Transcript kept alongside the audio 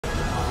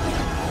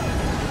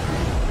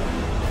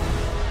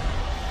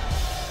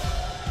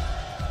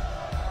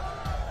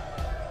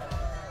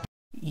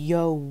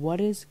Yo, what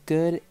is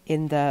good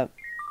in the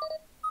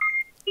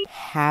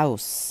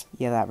house?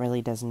 Yeah, that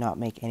really does not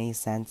make any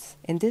sense.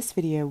 In this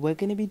video, we're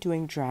going to be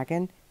doing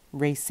dragon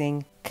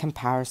racing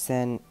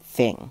comparison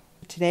thing.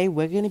 Today,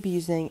 we're going to be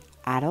using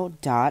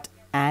adult dart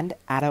and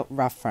adult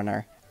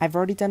Ruffrunner. I've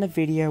already done a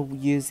video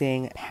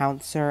using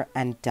Pouncer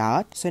and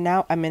Dart, so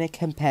now I'm going to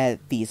compare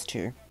these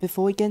two.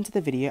 Before we get into the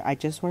video, I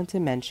just wanted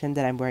to mention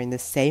that I'm wearing the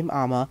same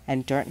armor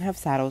and don't have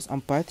saddles on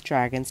both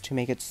dragons to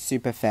make it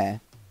super fair.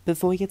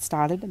 Before we get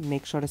started,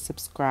 make sure to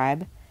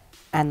subscribe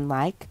and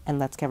like, and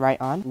let's get right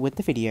on with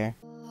the video.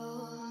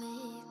 Hold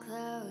me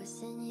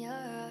close in your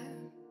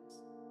arms.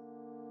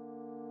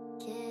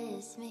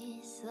 Kiss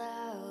me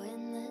slow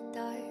in the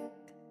dark.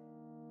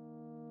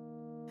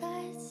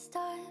 Let's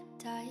start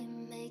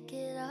time, make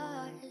it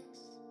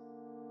ours.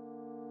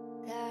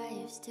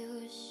 Life's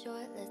too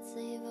short, let's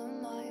leave a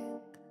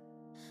mark.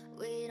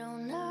 We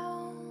don't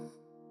know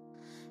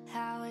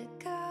how it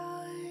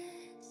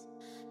goes,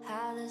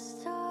 how the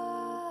story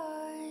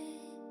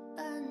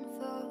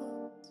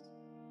unfolds.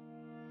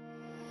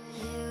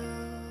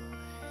 You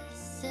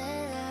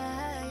say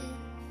life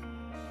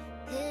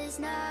is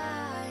not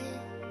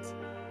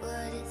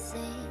what it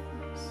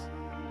seems.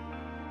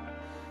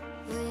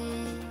 We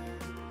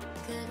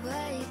could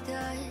wake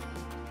up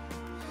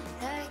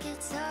like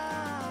it's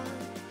all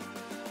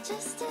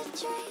just a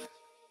dream.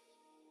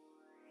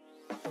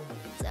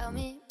 Tell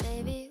me,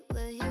 baby,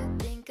 will you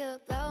think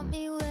about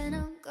me when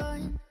I'm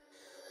gone?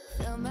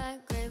 Fill my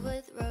grave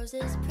with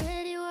roses,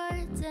 pretty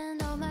words,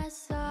 and all my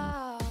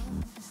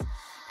songs.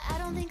 I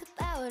don't think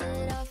about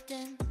it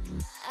often.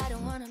 I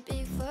don't wanna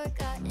be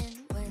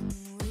forgotten when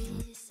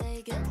we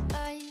say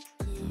goodbye.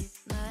 Keep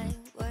my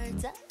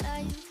words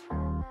alive.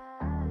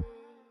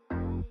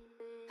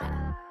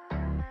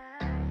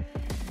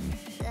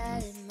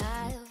 Let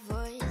my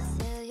voice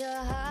fill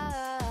your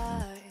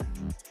heart.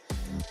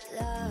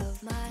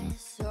 Love my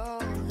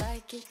soul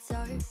like it's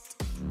art.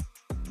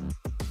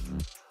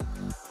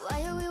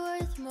 Why are we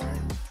worth more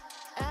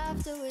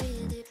after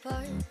we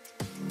depart?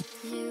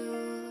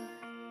 You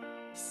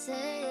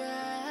say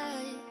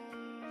life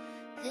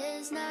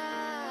is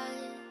not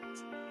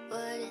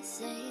what it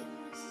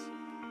seems.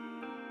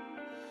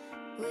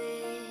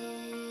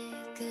 We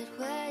could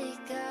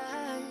wake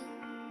up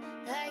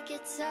like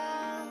it's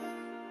all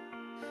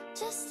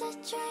just a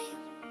dream.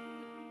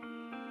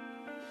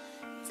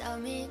 Tell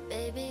me,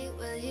 baby,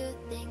 will you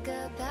think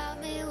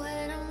about me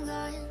when I'm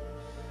gone?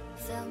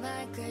 Fill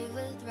my grave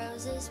with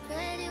roses,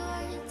 pretty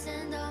words,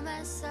 and all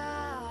my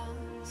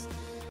songs.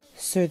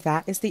 So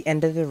that is the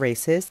end of the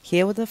races.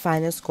 Here were the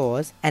final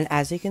scores, and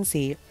as you can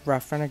see,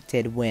 Ruffrunner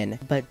did win.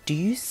 But do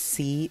you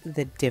see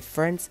the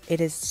difference?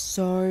 It is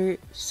so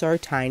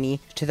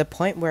tiny, to the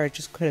point where it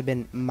just could have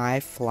been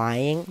my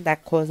flying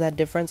that caused that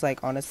difference.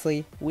 Like,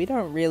 honestly, we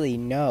don't really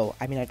know.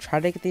 I mean, I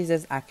tried to get these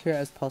as accurate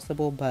as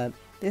possible, but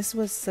this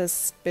was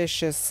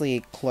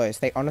suspiciously close.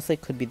 They honestly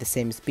could be the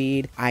same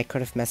speed. I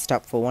could have messed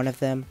up for one of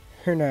them.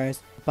 Who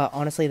knows? But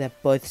honestly, they're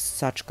both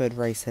such good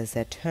racers.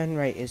 Their turn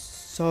rate is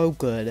so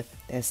good.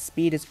 Their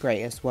speed is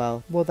great as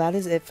well. Well, that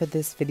is it for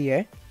this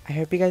video. I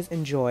hope you guys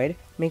enjoyed.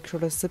 Make sure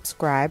to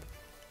subscribe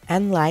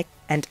and like,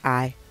 and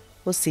I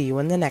will see you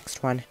in the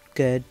next one.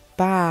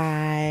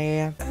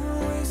 Goodbye.